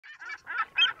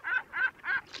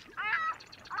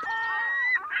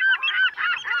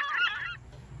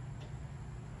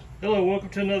Hello, welcome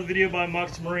to another video by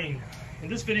Moxie Marine. In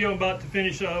this video I'm about to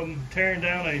finish tearing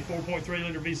down a 4.3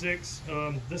 liter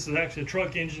V6. This is actually a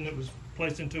truck engine that was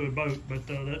placed into a boat, but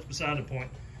that's beside the point.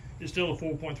 It's still a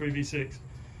 4.3 V6.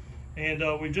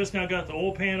 And we've just now got the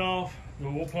oil pan off. The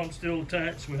oil pump's still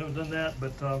attached. We haven't done that,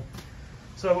 but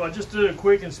so I just did a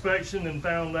quick inspection and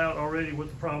found out already what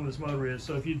the problem with this motor is.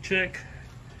 So if you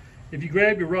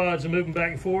grab your rods and move them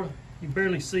back and forth, you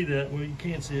barely see that. Well, you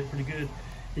can see it pretty good.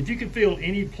 If you can feel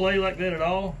any play like that at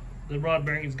all, the rod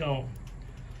bearing is gone.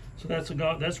 So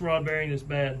that's rod bearing that's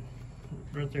bad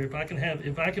right there. If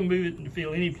I can move it and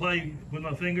feel any play with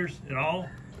my fingers at all,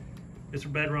 it's a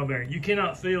bad rod bearing. You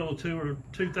cannot feel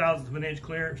 2/2000th of an inch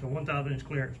clearance or 1/1000 inch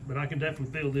clearance, but I can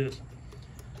definitely feel this.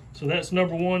 So that's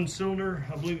number one cylinder.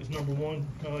 I believe it's number one.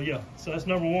 Yeah, so that's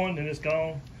number one, and it's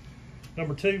gone.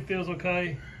 Number two feels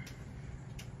okay.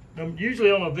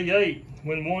 Usually on a V8,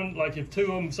 when one, like if two of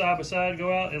them side by side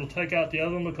go out, it'll take out the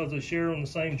other one because they share on the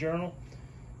same journal.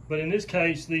 But in this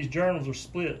case, these journals are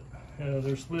split.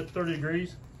 They're split 30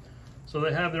 degrees. So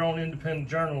they have their own independent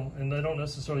journal, and they don't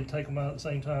necessarily take them out at the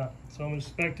same time. So I'm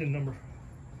inspecting number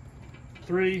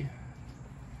three.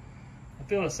 I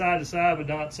feel it side to side, but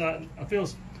not side. I feel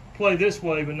it play this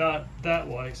way, but not that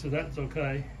way. So that's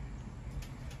okay.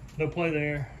 No play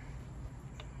there.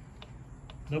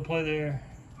 No play there.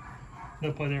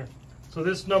 No play there. So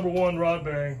this number one rod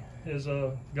bearing is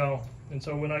gone. And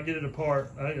so when I get it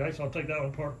apart, I'll take that one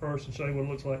apart first and show you what it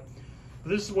looks like. But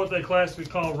this is what they classically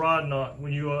call rod knot.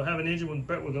 When you have an engine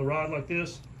with a rod like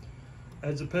this,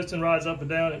 as the piston rides up and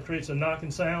down, it creates a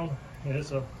knocking sound, and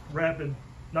it's a rapid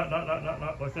knot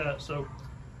like that. So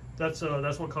that's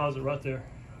what caused it right there.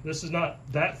 This is not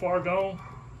that far gone.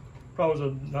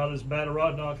 Probably not as bad a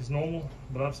rod knock as normal,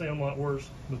 but I've seen them a lot worse.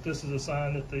 But this is a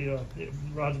sign that the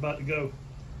rod's about to go.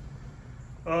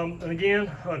 And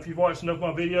again, if you've watched enough of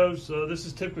my videos, this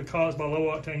is typically caused by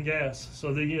low octane gas.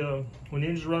 So when the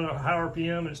engine's running at high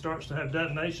RPM and it starts to have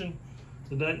detonation,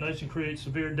 the detonation creates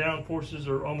severe down forces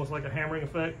or almost like a hammering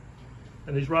effect.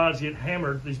 And these rods get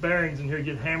hammered, these bearings in here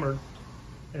get hammered,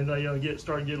 and they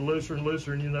start getting looser and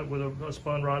looser, and you end up with a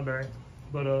spun rod bearing.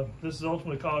 But this is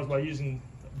ultimately caused by using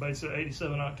basically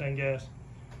 87 octane gas.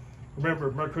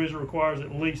 Remember, Mercruiser requires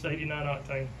at least 89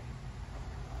 octane.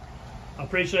 I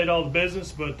appreciate all the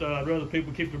business, but I'd rather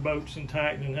people keep their boats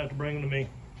intact than have to bring them to me.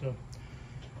 So,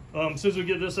 as soon as we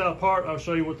get this out apart, I'll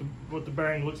show you what the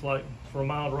bearing looks like for a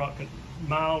mild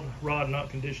rod knot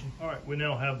condition. All right, we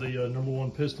now have the number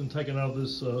one piston taken out of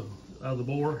this out of the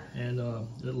bore, and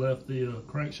it left the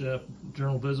crankshaft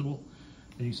journal visible.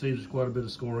 And you see there's quite a bit of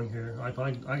scoring here. I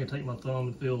can take my thumb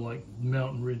and feel like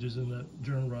mountain ridges in that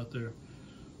journal right there.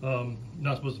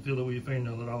 Not supposed to feel that with your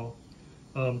fingernail at all.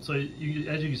 So as you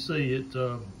can see, it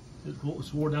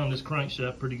wore down this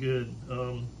crankshaft pretty good.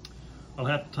 I'll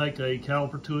have to take a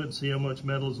caliper to it and see how much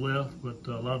metal is left, but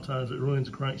a lot of times it ruins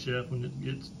the crankshaft when it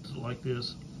gets like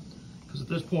this. Because at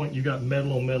this point you got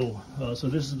metal on metal. So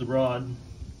this is the rod.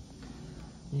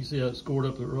 You can see how it scored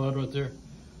up the rod right there.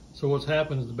 So what's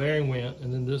happened is the bearing went,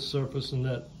 and then this surface and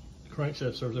that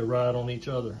crankshaft surface, they ride on each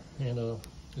other, and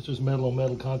it's just metal on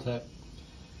metal contact.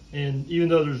 And even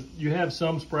though you have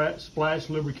some splash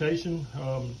lubrication,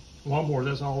 lawnmower,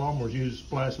 that's all lawnmowers use,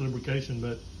 splash lubrication,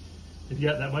 but if you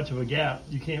got that much of a gap,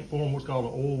 you can't form what's called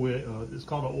an oil wedge. It's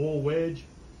called an oil wedge.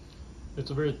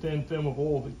 It's a very thin film of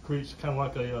oil that creates kind of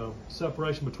like a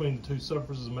separation between the two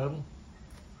surfaces of metal.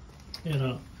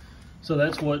 And so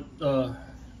that's what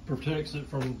protects it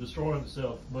from destroying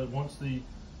itself. But once the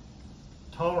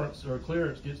tolerance or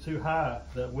clearance gets too high,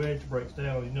 that wedge breaks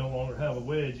down. You no longer have a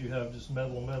wedge, you have just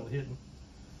metal on metal hitting.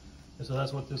 And so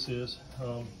that's what this is.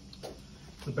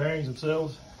 The bearings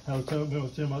themselves, I was telling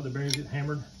about the bearings get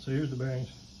hammered. So here's the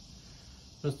bearings.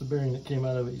 That's the bearing that came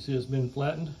out of it. You see it's been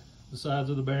flattened. The sides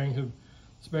of the bearings have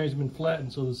been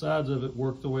flattened, so the sides of it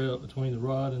work the way up between the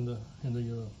rod and the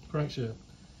crankshaft.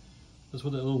 That's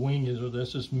what that little wing is.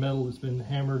 That's just metal that's been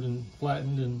hammered and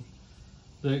flattened, and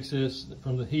the excess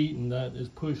from the heat and that is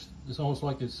pushed. It's almost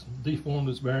like it's deformed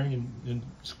this bearing and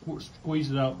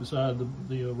squeezed it out beside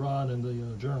the rod and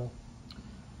the journal.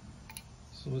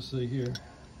 So let's see here.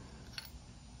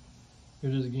 Here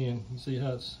it is again. You see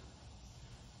how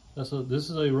this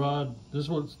is a rod. This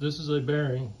is a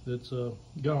bearing that's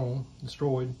gone,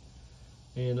 destroyed,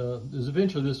 and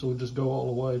eventually this will just go all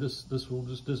the way. This will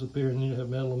just disappear, and you have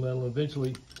metal and metal.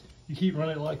 Eventually, you keep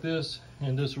running it like this,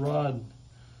 and this rod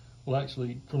will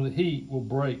actually, from the heat, will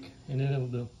break, and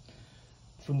then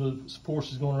from the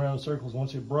forces going around in circles,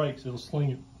 once it breaks, it'll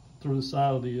sling it through the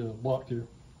side of the block here.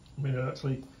 I mean,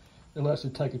 actually, it'll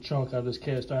actually take a chunk out of this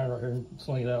cast iron right here and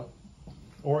sling it out.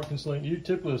 Or it can sling, you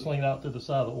typically sling it out to the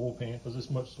side of the oil pan because it's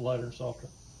much lighter and softer.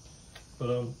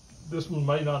 But this one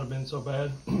may not have been so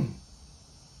bad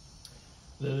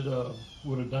that it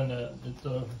would have done that.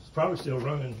 It's probably still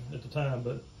running at the time,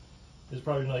 but it's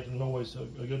probably making a noise,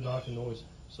 a good knocking noise.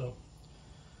 So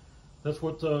that's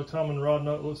what common rod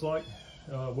nut looks like,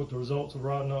 what the results of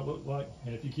rod nut look like.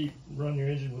 And if you keep running your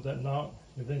engine with that knock,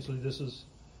 eventually this is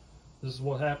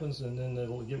what happens, and then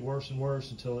it'll get worse and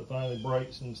worse until it finally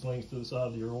breaks and slings to the side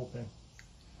of your oil pan.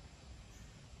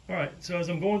 All right, so as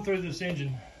I'm going through this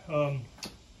engine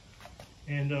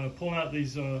and pulling out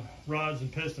these rods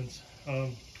and pistons,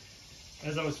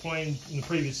 as I was explained in the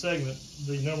previous segment,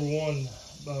 the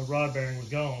 #1 rod bearing was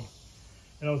gone.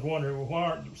 And I was wondering,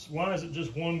 well, why is it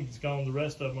just one's gone, the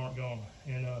rest of them aren't gone?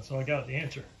 And so I got the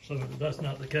answer, so that's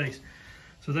not the case.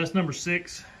 So that's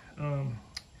 #6.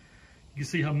 You can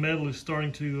see how metal is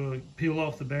starting to peel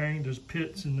off the bearing. There's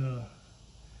pits and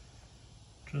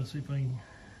trying to see if I can.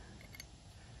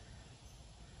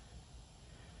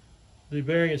 The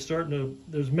bearing is starting to,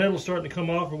 there's metal starting to come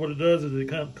off, and what it does is it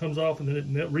kind of comes off and then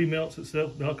it remelts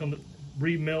itself back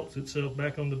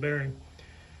on the bearing.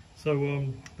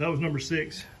 So that was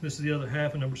 #6. This is the other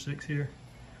half of #6 here.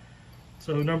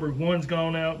 So #1's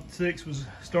gone out, 6 was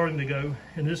starting to go,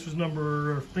 and this was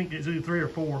I think it's either 3 or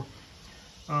 4.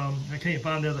 I can't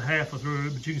find the other half of through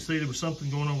it, but you can see there was something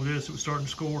going on with this. It was starting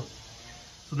to score.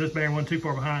 So this bearing wasn't too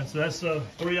far behind. So that's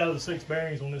 3 out of the 6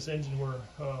 bearings on this engine were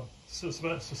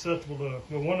susceptible to,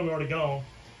 well, one of them already gone.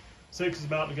 6 is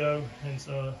about to go, and it's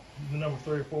the number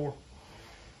 3 or 4.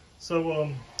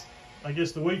 So I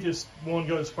guess the weakest one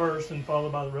goes first and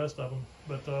followed by the rest of them.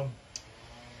 But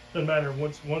doesn't matter,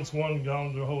 once one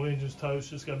gone, the whole engine's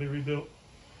toast, it's got to be rebuilt.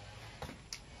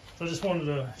 So I just wanted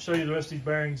to show you the rest of these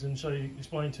bearings and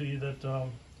explain to you that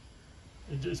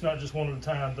it's not just one at a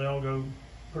time. They all go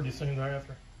pretty soon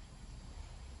thereafter.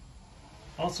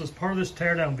 Also, as part of this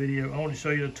teardown video, I want to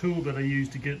show you a tool that I use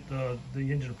to get the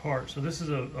engine apart. So this is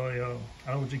I don't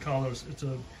know what you call those. It's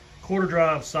a quarter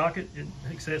drive socket. It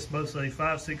accepts both a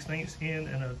 5/16 end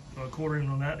and a quarter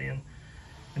end on that end,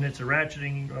 and it's a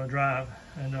ratcheting drive.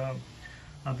 And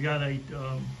I've got a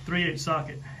 3/8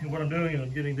 socket, and what I'm doing is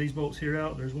I'm getting these bolts here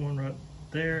out. There's one right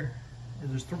there,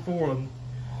 and there's 4 of them.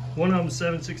 One of them is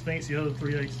 7/16, the other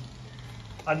 3/8.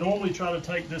 I normally try to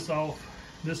take this off.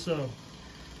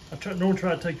 Normally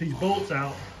try to take these bolts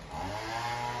out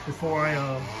before I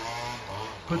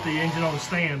put the engine on the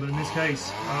stand, but in this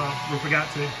case, we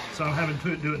forgot to, so I'm having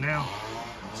to do it now.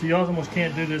 So you almost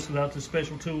can't do this without this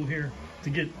special tool here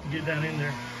to get down in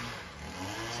there.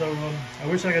 So I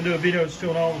wish I could do a video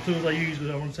showing all the tools I use,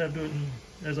 but I want to have to do it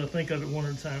as I think of it one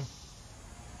at a time.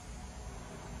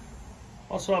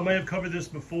 Also, I may have covered this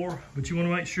before, but you want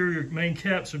to make sure your main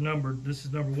caps are numbered. This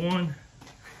is #1,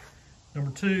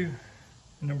 #2,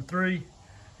 and #3,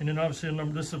 and then obviously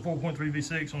this is a 4.3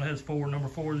 V6, only has 4.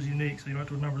 #4 is unique, so you don't have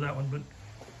to remember that one.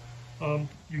 But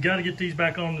you got to get these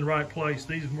back on in the right place.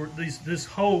 This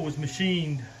hole was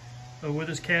machined with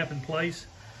this cap in place,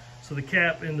 so the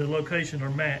cap and the location are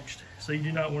matched. So you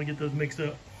do not want to get those mixed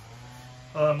up.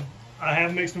 I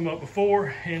have mixed them up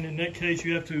before, and in that case,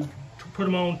 you have to put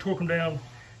them on, torque them down,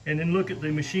 and then look at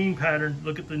the machine pattern.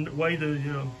 Look at the way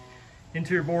the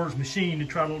interior board is machined to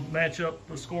try to match up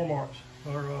the score marks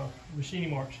or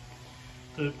machining marks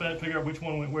to figure out which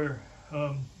one went where.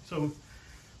 So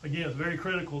again, it's very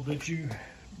critical that you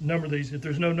number these. If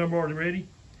there's no number already ready,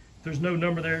 if there's no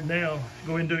number there now,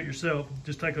 go ahead and do it yourself.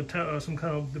 Just take some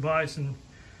kind of device and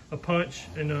a punch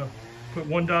and put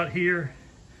 1 dot here,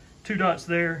 2 dots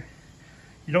there.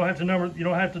 You don't have to number. You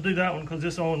don't have to do that one because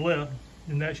it's on left,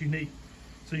 and that's unique.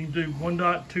 So you can do 1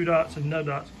 dot, 2 dots, and no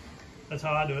dots. That's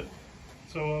how I do it.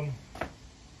 So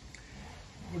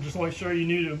we'll just want to show you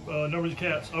new to number the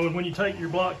caps. Oh, and when you take your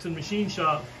block to the machine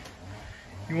shop,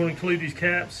 you want to include these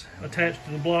caps attached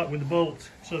to the block with the bolts,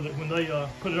 so that when they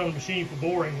put it on the machine for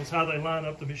boring, that's how they line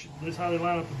up the machine. That's how they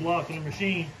line up the block in the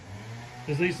machine.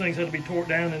 Is these things have to be torqued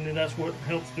down, and then that's what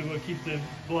helps to keep the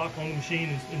block on the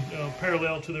machine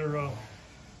parallel to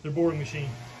their boring machine.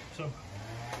 So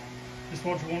just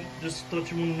thought you want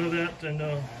to know that, and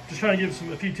just trying to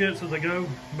give a few tips as I go.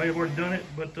 You may have already done it,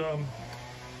 but a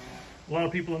lot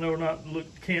of people I know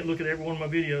can't look at every one of my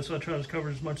videos, so I try to cover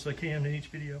as much as I can in each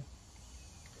video.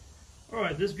 All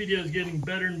right, this video is getting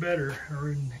better and better,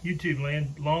 or in YouTube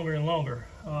land, longer and longer.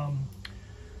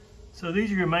 So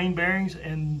these are your main bearings,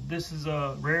 and this is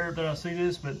rare that I see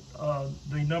this, but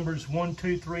the numbers 1,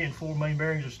 2, 3, and 4 main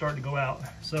bearings are starting to go out.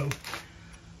 So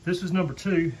this is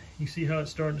 #2. You see how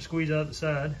it's starting to squeeze out the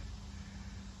side.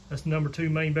 That's the #2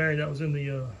 main bearing that was in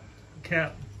the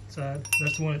cap. side.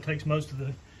 That's the one that takes most of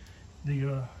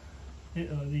the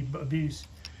abuse.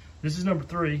 This is number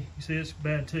 3. You see it's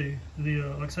bad too.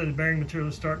 Like I said, the bearing material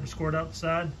is starting to squirt out the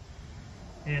side,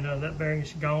 and that bearing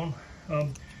is gone.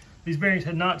 These bearings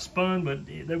had not spun, but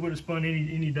they would have spun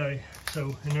any day.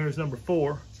 So, and there's number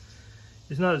 4.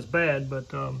 It's not as bad,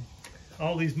 but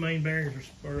all these main bearings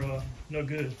are no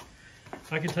good.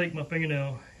 I can take my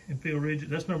fingernail and feel rigid.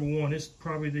 That's number 1. It's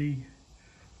probably the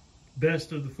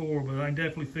best of the 4, but I can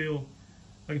definitely feel,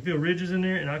 I can feel ridges in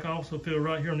there, and I can also feel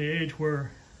right here on the edge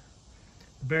where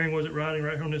the bearing wasn't riding,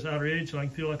 right here on this outer edge, so I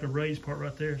can feel like a raised part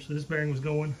right there. So this bearing was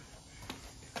going.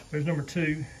 There's number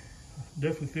 2.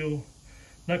 Definitely feel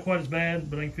not quite as bad,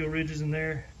 but I can feel ridges in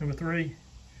there. Number 3,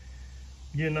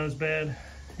 again, not as bad.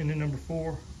 And then number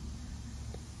 4.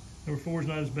 Number 4 is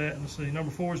not as bad. Let's see,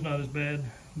 number 4 is not as bad,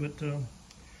 but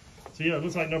so yeah, it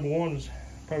looks like number 1 was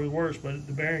probably worse, but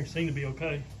the bearings seem to be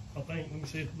okay, I think. Let me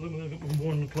see. Let me look at number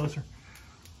 1 a little closer.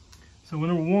 So with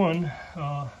number 1,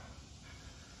 I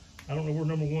don't know where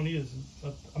number 1 is.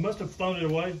 I must have thrown it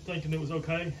away thinking it was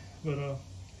okay, but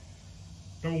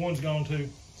number 1's gone too.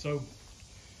 So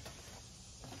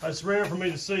it's rare for me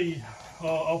to see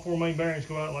all 4 main bearings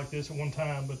go out like this at one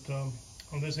time, but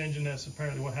on this engine, that's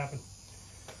apparently what happened.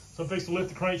 So I'm fixing to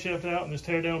lift the crankshaft out, and this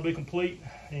tear down will be complete,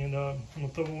 and I'm gonna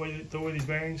throw away these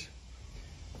bearings.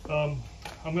 I'm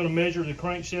gonna measure the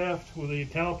crankshaft with a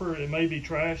caliper. It may be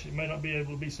trash. It may not be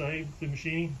able to be saved through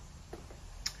machining.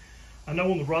 I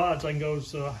know on the rods I can go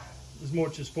as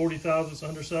much as 40 thousandths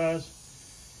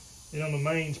undersize, and on the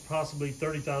mains possibly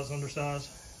 30 thousandths undersize.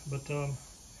 But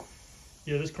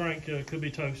yeah, this crank could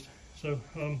be toast. So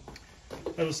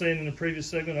as I was saying in the previous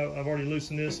segment, I've already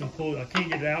loosened this and pulled it. I can't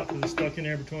get it out because it's stuck in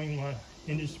there between my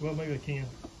hinges. Well, maybe I can.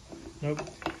 Nope.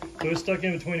 So it's stuck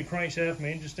in between the crankshaft and my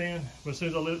engine stand. But as soon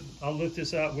as I'll lift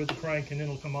this out with the crank, and then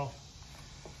it'll come off.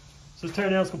 So this tear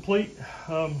down is complete.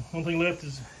 One thing left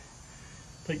is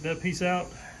take that piece out.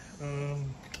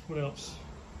 What else?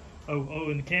 Oh,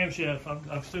 and the camshaft.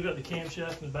 I've still got the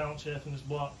camshaft and the balance shaft in this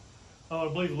block. Oh,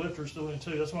 I believe the lifter is still in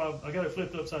too. That's why I got it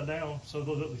flipped upside down, so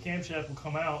the camshaft will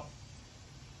come out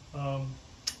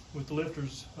with the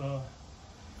lifters.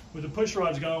 With the push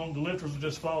rods gone, the lifters will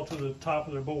just fall to the top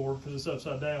of their board because it's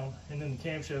upside down, and then the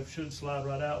camshaft should slide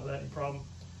right out without any problem.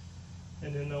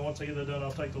 And then once I get that done,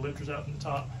 I'll take the lifters out from the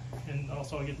top, and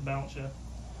also I'll get the balance shaft.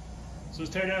 So this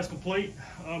tear down is complete.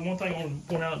 One thing I want to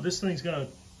point out, this thing's got a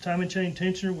timing chain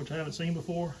tensioner, which I haven't seen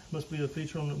before. Must be a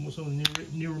feature on some of the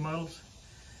newer models.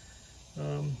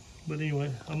 But anyway,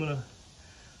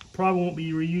 probably won't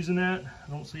be reusing that. I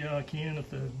don't see how I can if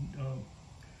the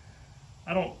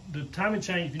timing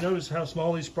chain, if you notice how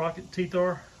small these sprocket teeth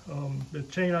are, the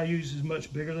chain I use is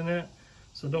much bigger than that,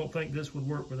 so I don't think this would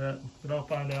work with that, but I'll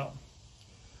find out.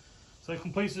 So that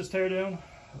completes this teardown.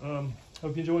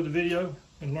 Hope you enjoyed the video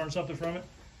and learned something from it,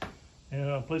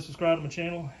 and please subscribe to my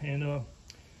channel, and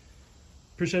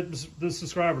appreciate the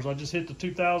subscribers. I just hit the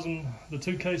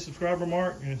 2K subscriber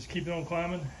mark, and it's keeping on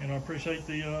climbing, and I appreciate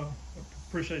the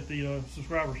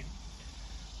subscribers.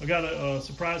 I got a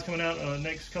surprise coming out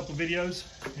next couple of videos,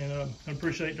 and I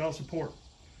appreciate y'all's support.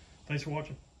 Thanks for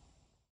watching.